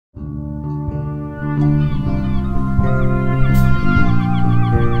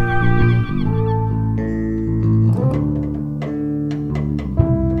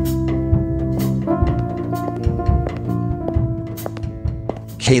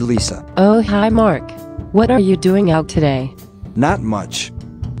Hey Lisa. Oh, hi Mark. What are you doing out today? Not much.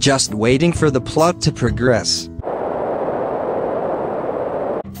 Just waiting for the plot to progress.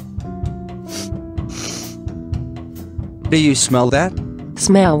 Do you smell that?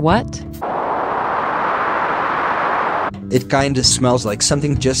 Smell what? It kinda smells like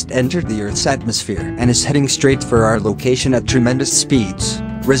something just entered the Earth's atmosphere and is heading straight for our location at tremendous speeds,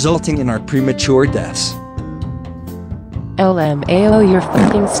 resulting in our premature deaths. LMAO, you're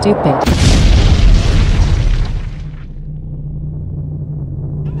fucking stupid.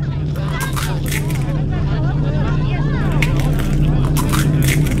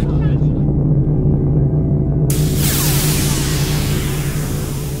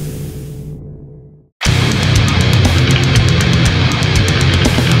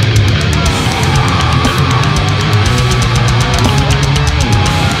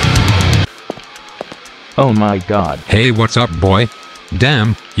 Oh my god. Hey, what's up, boy?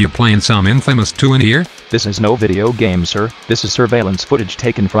 Damn, you playing some Infamous 2 in here? This is no video game, sir. This is surveillance footage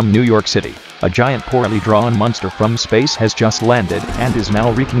taken from New York City. A giant poorly drawn monster from space has just landed and is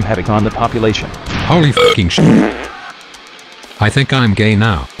now wreaking havoc on the population. Holy fucking shit. I think I'm gay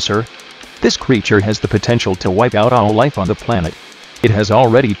now. Sir, this creature has the potential to wipe out all life on the planet. It has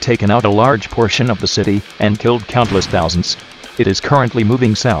already taken out a large portion of the city and killed countless thousands. It is currently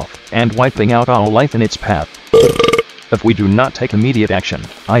moving south and wiping out all life in its path. If we do not take immediate action,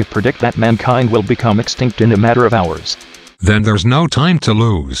 I predict that mankind will become extinct in a matter of hours. Then there's no time to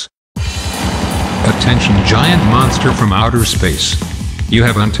lose. Attention, giant monster from outer space. You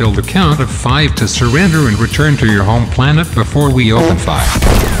have until the count of 5 to surrender and return to your home planet before we open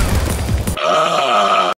fire.